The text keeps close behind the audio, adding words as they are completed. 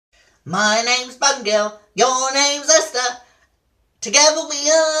My name's BunGirl, your name's Esther. Together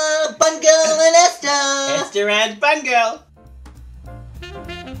we are BunGirl and Esther. Esther and BunGirl.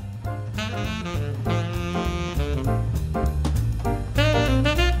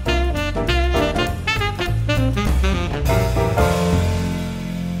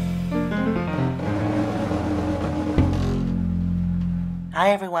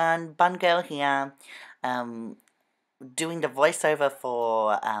 Hi everyone, BunGirl here. Doing the voiceover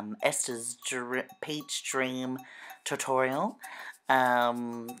for Esther's Peach Dream tutorial.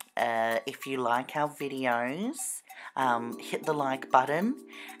 If you like our videos, hit the like button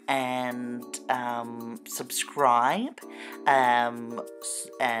and subscribe, and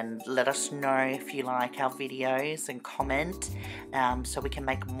let us know if you like our videos and comment, so we can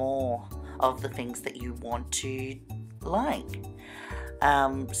make more of the things that you want to like.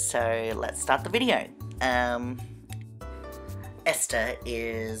 So let's start the video. Esther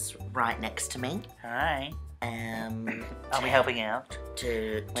is right next to me. Hi. Are we helping out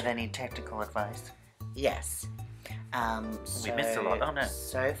with any technical advice? Yes. We missed a lot, oh no.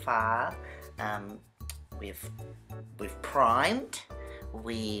 So far, we've primed,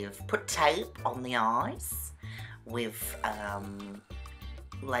 we've put tape on the eyes, we've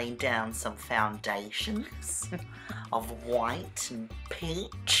laid down some foundations of white and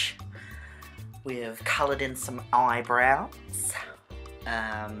peach. We've coloured in some eyebrows,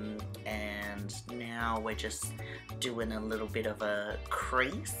 and now we're just doing a little bit of a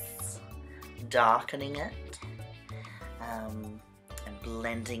crease, darkening it, and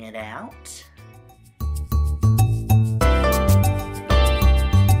blending it out.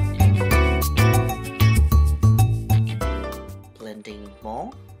 Blending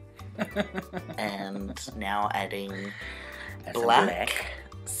more, and now adding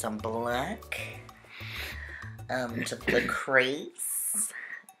some black to the crease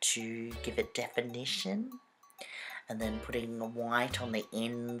to give it definition, and then putting the white on the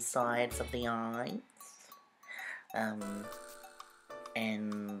insides of the eyes,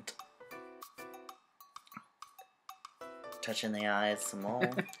 and touching the eyes some more,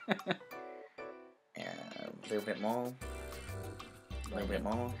 a little bit more, a little bit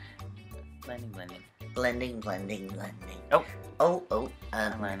more. Blending. Oh,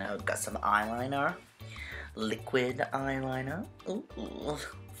 eyeliner. Got some eyeliner. Liquid eyeliner. Ooh,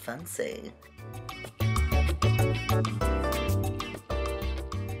 fancy.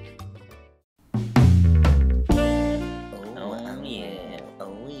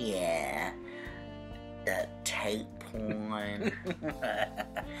 Oh yeah. That tape on.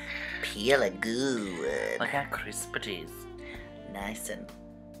 Peel good. Look how crisp it is. Nice and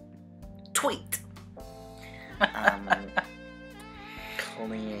tweet.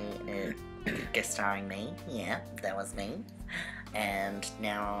 Clear, guest starring me. Yeah, that was me. And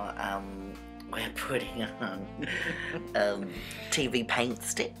now we're putting on TV paint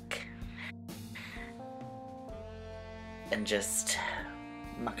stick and just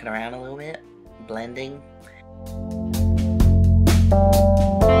mucking around a little bit, blending.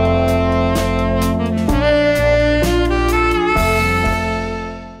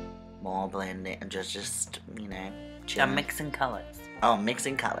 More blending and just you know. I'm mixing colours. Oh,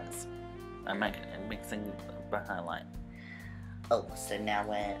 mixing colours. I'm mixing the highlight. Oh, so now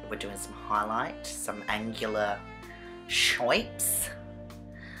we're doing some highlight, some angular shapes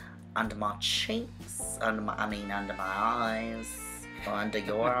under my cheeks, under my eyes, or under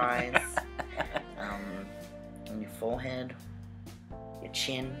your eyes, on your forehead, your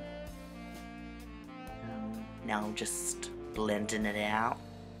chin. Now I'm just blending it out.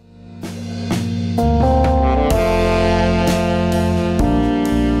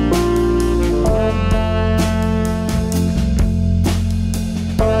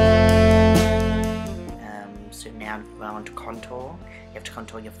 So now we're on to contour. You have to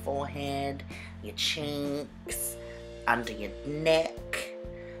contour your forehead, your cheeks, under your neck,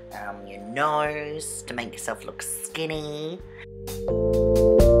 your nose to make yourself look skinny.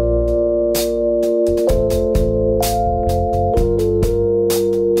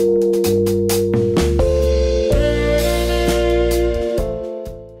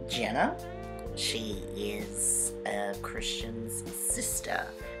 She is Christian's sister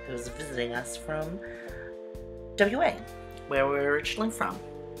who's visiting us from WA, where we're originally from.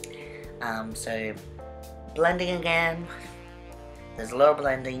 So blending again. There's a lot of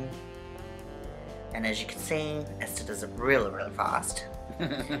blending, and as you can see, Esther does it really fast.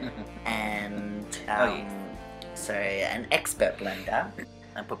 And so an expert blender.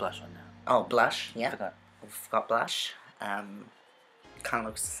 I put blush on now. Oh, blush, yeah. I forgot blush. Kind of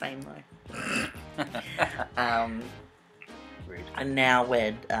looks the same though. Rude. And now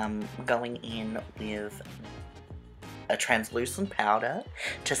we're going in with a translucent powder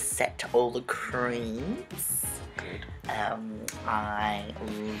to set all the creams. Good. I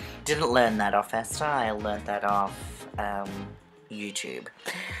didn't learn that off Esther, I learned that off YouTube.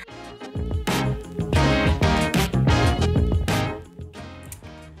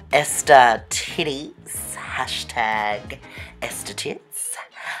 Esther Titties, hashtag Esther Tits.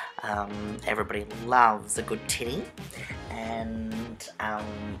 Everybody loves a good titty, and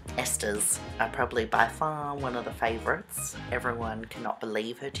Esther's are probably by far one of the favourites. Everyone cannot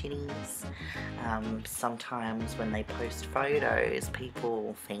believe her titties. Sometimes when they post photos,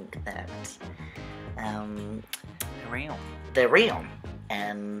 people think that they're real,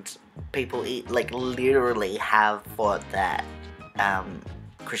 and people literally have thought that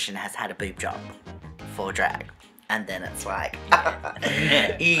Christian has had a boob job for drag. And then it's like,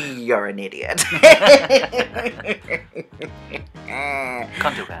 you're an idiot.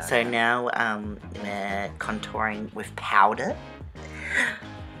 Contour powder. So now we're contouring with powder.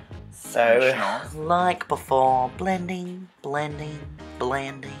 So, like before, blending, blending,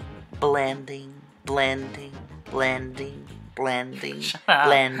 blending, blending, blending, blending, blending,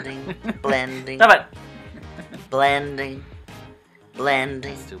 blending, blending, Stop it! blending,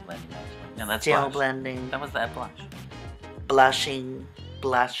 blending. Still blending. No, that's Still blush. blending. That was that blush. Blushing,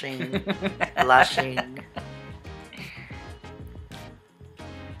 blushing, blushing.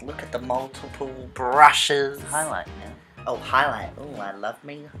 Look at the multiple brushes. Highlight now. Oh, highlight. Oh, I love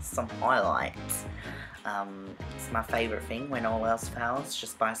me some highlights. It's my favourite thing. When all else fails,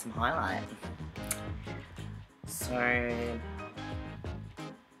 just buy some highlight. So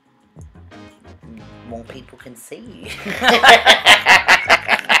more people can see.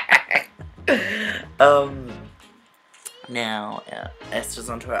 Now Esther's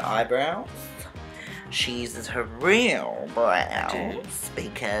onto her eyebrows. She uses her real brows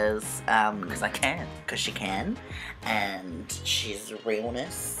because Because I can. because she can, and she's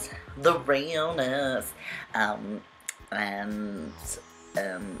realness, the realness, and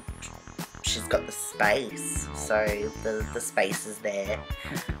she's got the space, so the space is there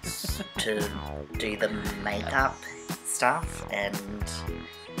to do the makeup stuff, and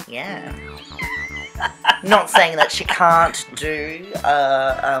yeah. Not saying that she can't do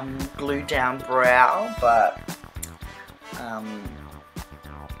a glued down brow, but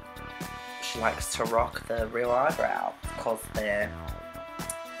she likes to rock the real eyebrow because they're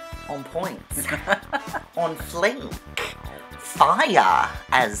on point, on fleek, fire,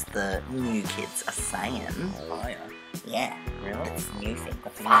 as the new kids are saying. Fire. Yeah, Really? it's a new thing.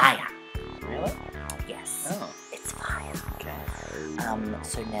 Fire. Really? Yes. Oh. It's fire. Okay.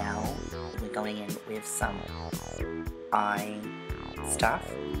 So now we're going in with some eye stuff,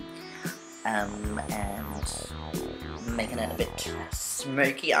 and making it a bit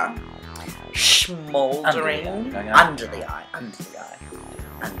smokier, smouldering under the eye,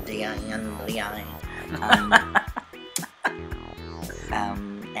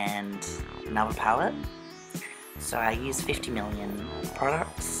 and another palette. So I use 50 million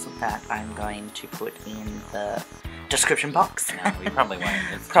products that I'm going to put in the description box. No, we probably won't.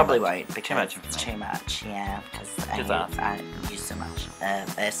 It's Probably too much. won't because Too much it's too much, yeah, because Just I use so much.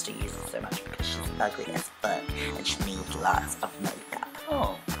 Esther uses so much because she's ugly as fuck and she needs lots of makeup.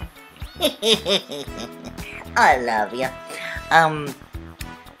 Oh. I love ya.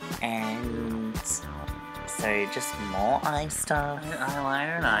 And so just more eye stuff.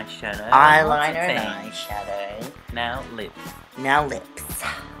 Eyeliner and eyeshadow. Eyeliner and Lots of eyeshadow. things. Now lips. Now lips.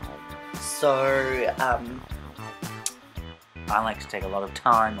 So, I like to take a lot of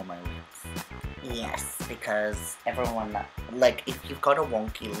time on my lips. yes, because everyone, like, if you've got a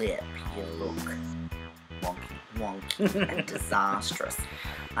wonky lip, you look wonky and disastrous.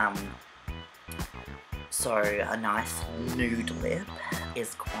 So a nice nude lip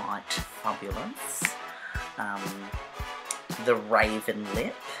is quite fabulous. The Raven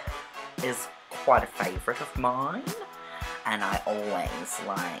lip is quite a favourite of mine, and I always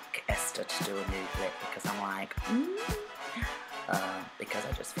like Esther to do a nude lip because I'm like, because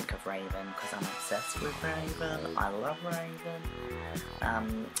I just think of Raven because I'm obsessed with Raven. I love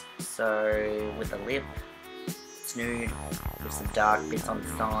Raven. So with the lip, it's nude with some dark bits on the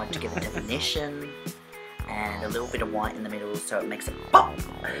side to give it definition, and a little bit of white in the middle so it makes it pop,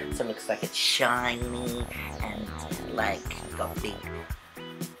 so it looks like it's shiny and like got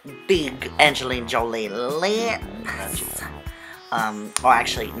big Angelina Jolie lips. Or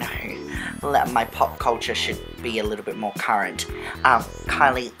actually, no, my pop culture should be a little bit more current.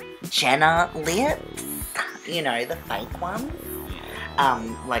 Kylie Jenner lips, you know, the fake ones,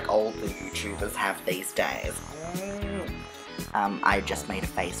 like all the YouTubers have these days. I just made a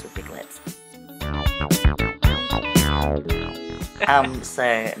face with big lips.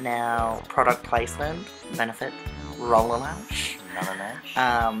 So now product placement, benefit, roller lash. Another lash.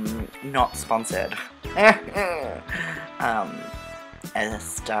 Not sponsored.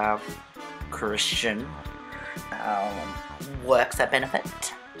 Esther Christian works at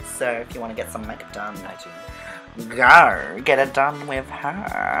Benefit. So if you want to get some makeup done, go get it done with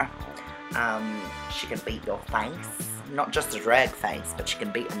her. She can beat your face, not just a drag face, but she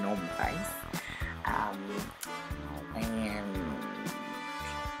can beat a normal face. And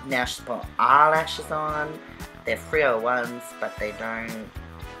now she's put eyelashes on. They're 301s, but they're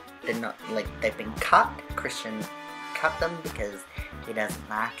not, like, they've been cut. Christian cut them because he doesn't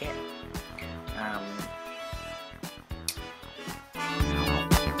like it.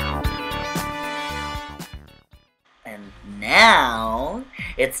 And now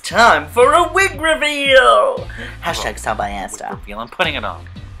it's time for a wig reveal. Hashtag StyledbyEsther. Wig reveal. I'm putting it on.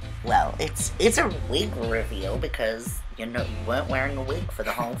 Well, it's a wig reveal because you weren't wearing a wig for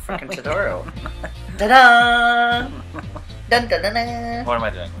the whole freaking tutorial. Ta-da! Dun dun dun dun. What am I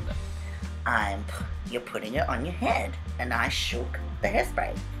doing with it? You're putting it on your head, and I shook the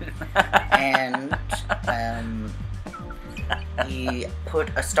hairspray. And you put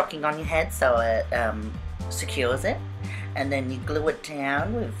a stocking on your head so it secures it, and then you glue it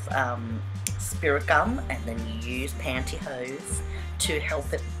down with spirit gum, and then you use pantyhose to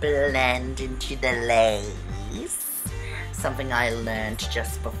help it blend into the lace. Something I learned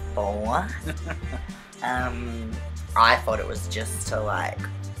just before. I thought it was just to, like,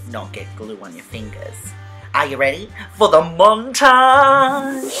 not get glue on your fingers. Are you ready for the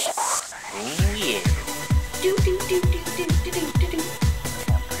montage? Oh yeah. Do do do do do do do do do.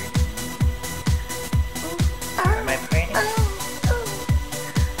 Am I pretty?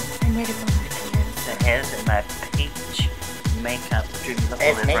 I'm ready for my clothes. The hairs in my peach makeup. Do you look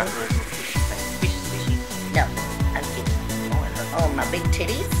It's me. fishy? No, I'm kidding. Oh, my big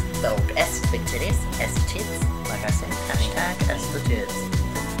titties. Well, Esther's big titties. Esther tits. Like I said, hashtag Esther tits.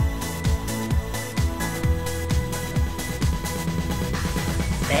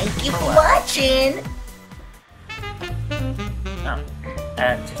 Thank you for watching.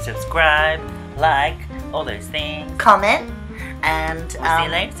 To subscribe, like, all those things. Comment. And See you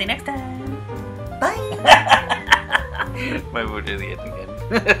later. See you next time. bye. Maybe we'll do the end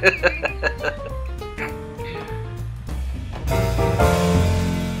again.